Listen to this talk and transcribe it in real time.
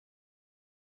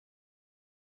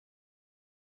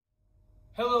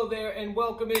Hello there and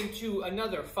welcome into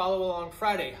another Follow Along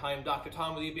Friday. I am Dr.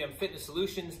 Tom with EBM Fitness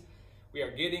Solutions. We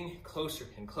are getting closer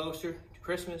and closer to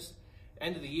Christmas,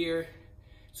 end of the year.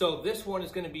 So this one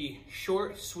is going to be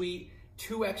short, sweet,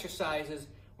 2 exercises.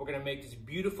 We're going to make this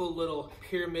beautiful little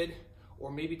pyramid, or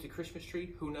maybe it's a Christmas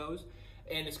tree, who knows?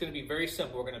 And it's going to be very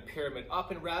simple. We're going to pyramid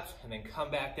up in reps and then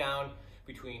come back down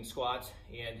between squats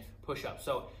and push-ups.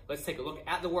 So let's take a look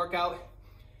at the workout.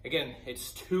 Again,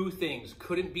 it's 2 things.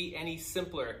 Couldn't be any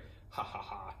simpler. Ha ha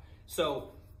ha.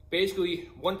 So basically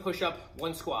 1 push-up,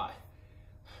 1 squat,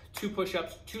 2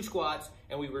 push-ups, 2 squats,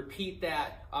 and we repeat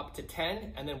that up to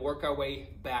 10 and then work our way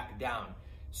back down.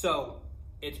 So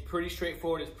it's pretty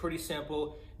straightforward. It's pretty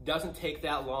simple. Doesn't take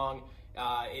that long.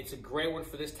 It's a great one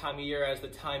for this time of year as the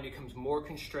time becomes more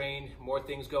constrained, more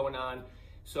things going on.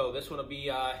 So this one will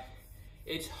be,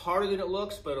 it's harder than it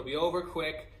looks, but it'll be over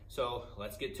quick. So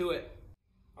let's get to it.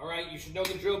 All right, you should know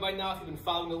the drill by now if you've been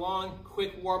following along.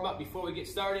 Quick warm up before we get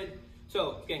started.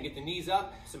 So again, get the knees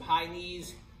up, some high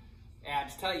knees,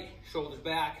 abs tight, shoulders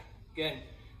back. Again,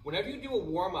 whenever you do a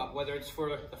warm up, whether it's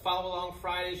for the Follow Along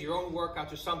Fridays, your own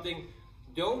workouts or something,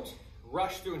 don't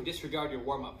rush through and disregard your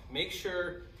warm up. Make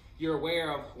sure you're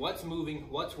aware of what's moving,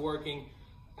 what's working,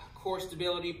 core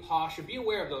stability, posture. Be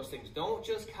aware of those things. Don't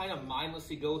just kind of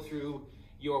mindlessly go through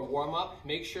your warm up.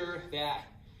 Make sure that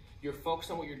your focus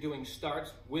on what you're doing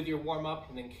starts with your warm-up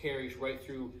and then carries right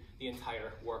through the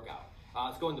entire workout.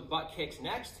 Let's go into butt kicks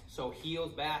next. So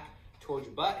heels back towards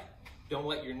your butt. Don't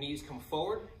let your knees come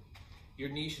forward. Your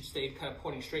knees should stay kind of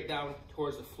pointing straight down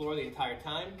towards the floor the entire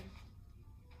time.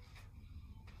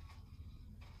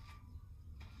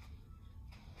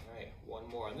 All right, 1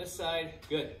 more on this side.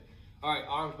 Good. All right,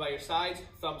 arms by your sides,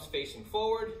 thumbs facing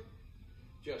forward,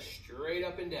 just straight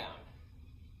up and down.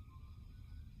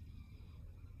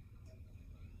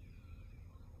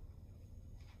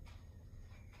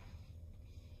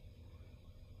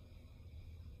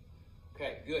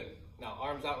 Okay, good. Now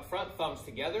arms out in front, thumbs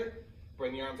together.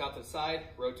 Bring your arms out to the side,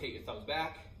 rotate your thumbs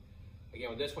back. Again,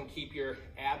 with this one, keep your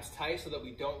abs tight so that we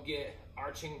don't get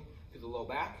arching through the low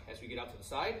back as we get out to the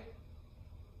side.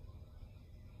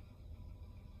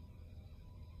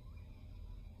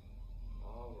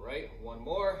 All right, 1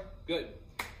 more. Good.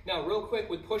 Now, real quick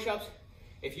with push-ups,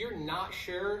 if you're not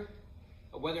sure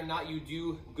whether or not you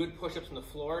do good push-ups on the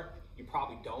floor, you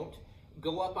probably don't.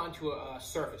 Go up onto a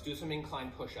surface, do some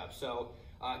incline push-ups. So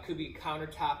it could be a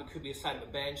countertop, it could be a side of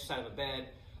a bench, side of a bed,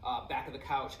 back of the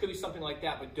couch, it could be something like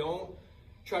that, but don't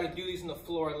try to do these on the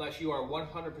floor unless you are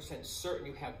 100% certain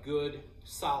you have good,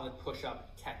 solid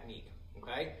push-up technique,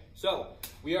 okay? So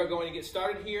we are going to get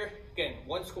started here. Again,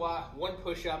 1 squat, 1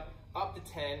 push-up, up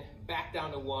to 10, back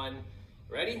down to 1.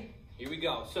 Ready? Here we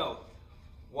go. So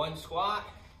 1 squat,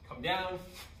 come down,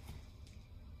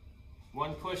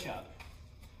 1 push-up.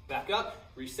 Back up,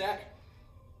 reset,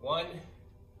 1,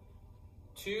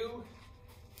 2,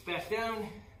 back down,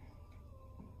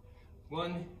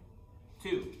 1,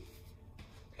 2,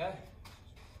 okay,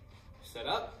 set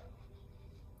up,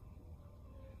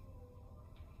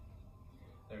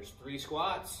 there's 3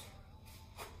 squats,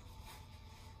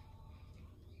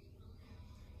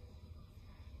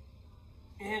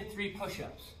 and 3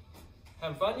 push-ups.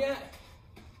 Having fun yet?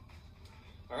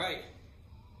 All right.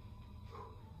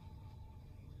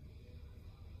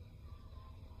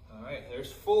 All right,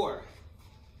 there's 4.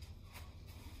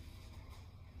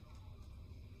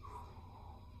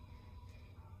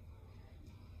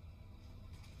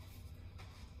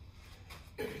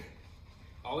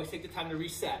 Always take the time to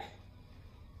reset.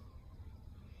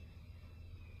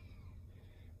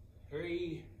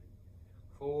 3,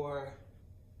 4,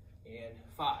 and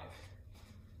 5.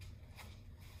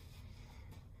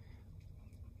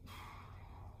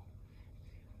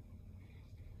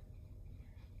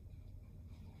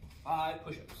 5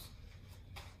 push-ups.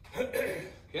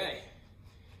 Okay.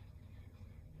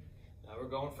 Now we're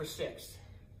going for 6.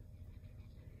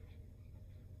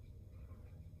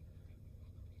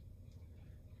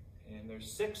 And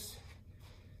there's 6.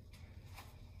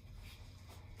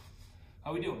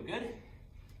 How we doing? Good?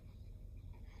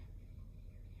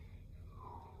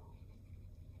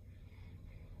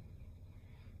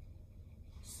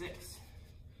 Six.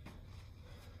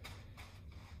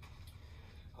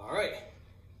 All right.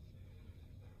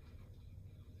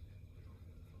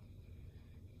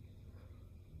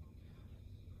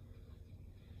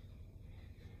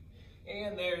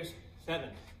 And there's 7.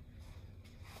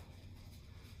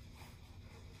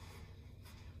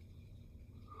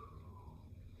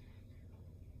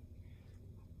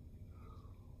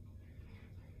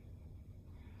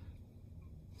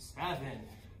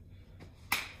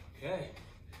 Okay.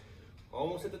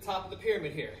 Almost at the top of the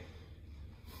pyramid here.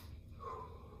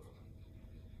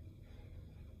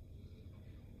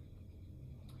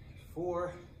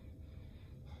 4.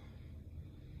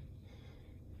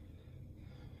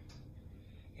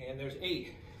 And there's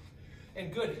 8.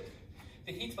 And good.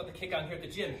 The heat's about to kick on here at the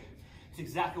gym. It's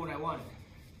exactly what I wanted.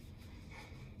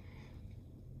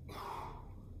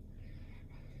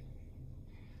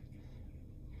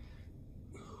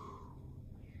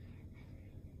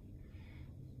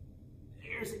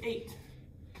 There's 8.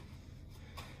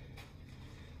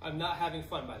 I'm not having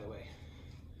fun, by the way.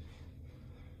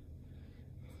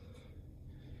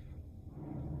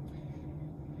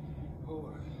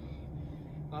 4,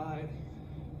 5,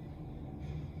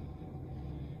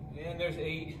 and there's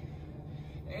 8,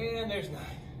 and there's 9.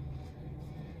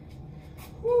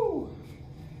 Woo!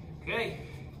 Okay.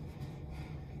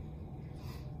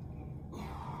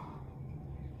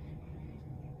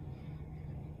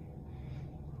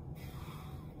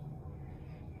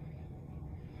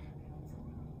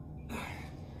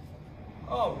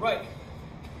 All right,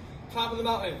 top of the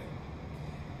mountain.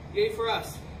 Yay for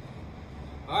us.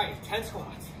 All right, 10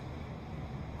 squats.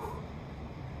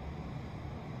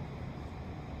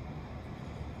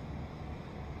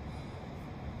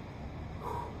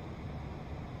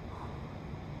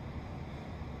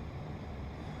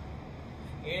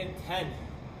 And 10.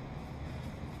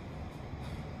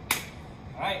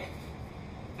 All right,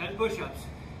 10 push-ups.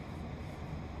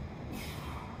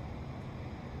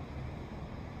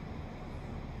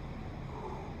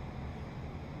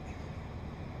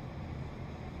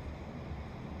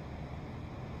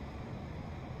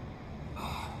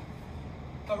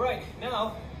 All right,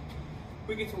 now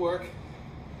we get to work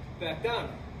back down.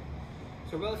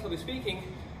 So relatively speaking,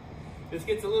 this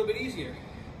gets a little bit easier.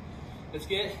 Let's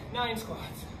get 9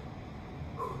 squats.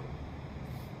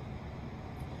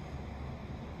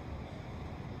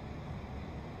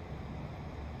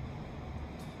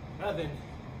 7,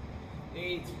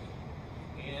 8,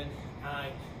 and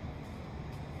 9.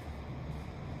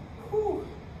 Whew.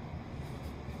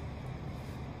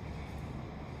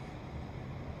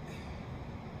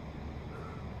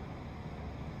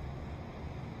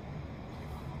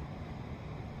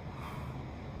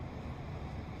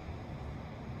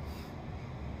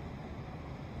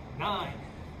 Nine.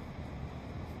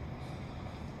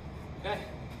 Okay.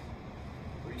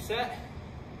 Reset.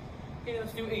 Okay,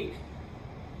 let's do 8.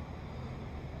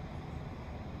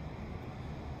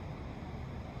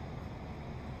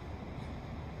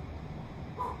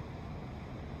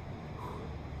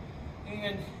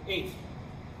 And 8.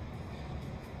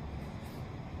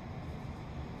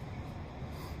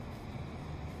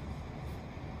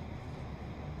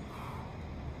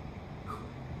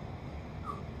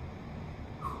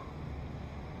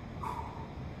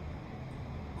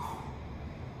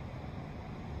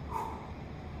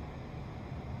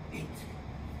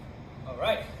 All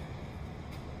right,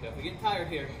 definitely getting tired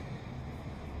here.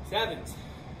 7s.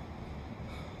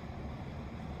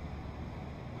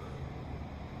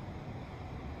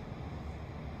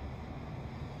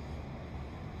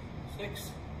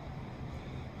 6,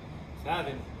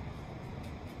 7.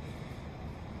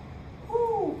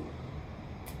 Woo!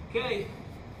 Okay,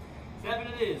 7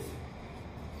 it is.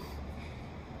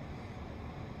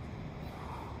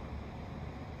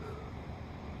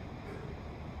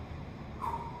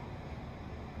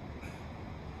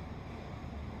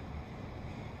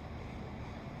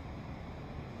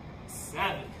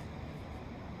 Seven.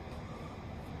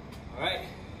 All right,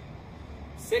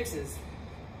 6s.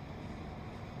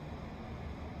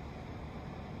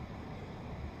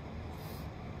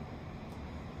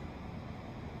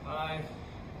 5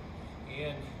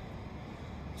 and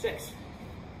 6.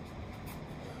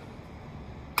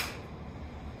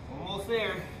 Almost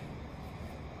there.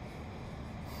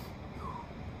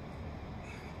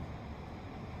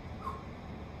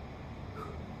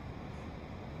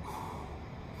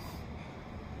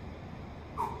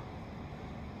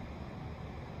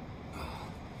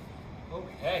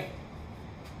 Okay,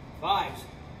 5s.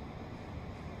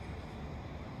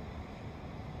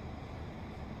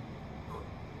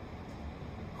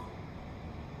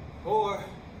 4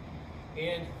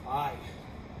 and 5.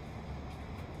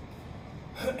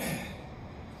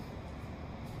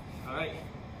 All right,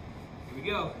 here we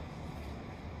go.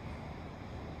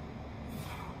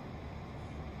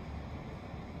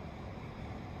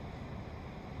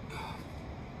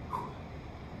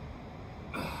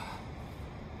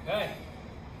 Okay,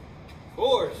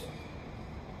 4s.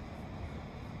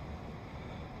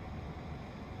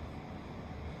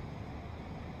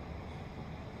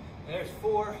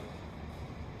 4.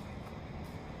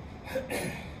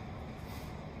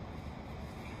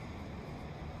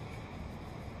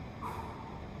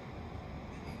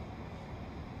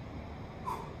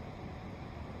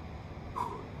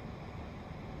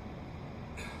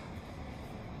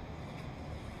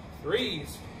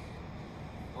 breeze.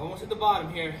 Almost at the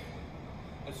bottom here.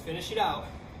 Let's finish it out.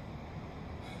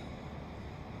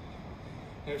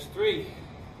 There's 3.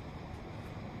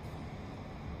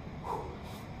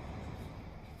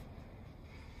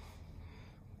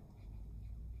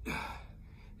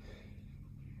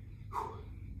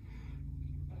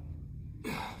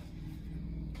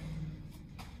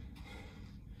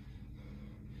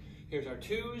 Here's our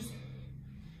 2s.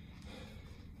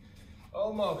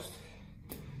 Almost.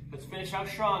 Let's finish out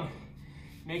strong.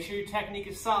 Make sure your technique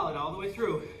is solid all the way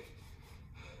through.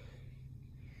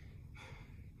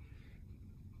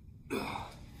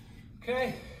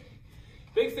 Okay,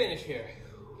 big finish here.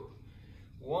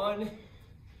 1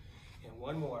 and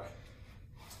 1 more.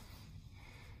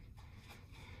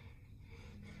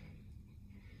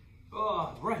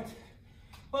 Oh, right.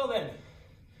 Well then,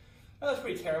 that was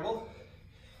pretty terrible,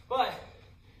 but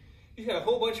you got a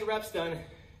whole bunch of reps done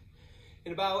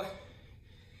in about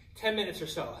 10 minutes or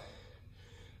so.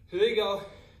 So there you go.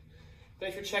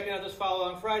 Thanks for checking out this follow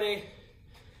on Friday.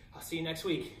 I'll see you next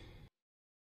week.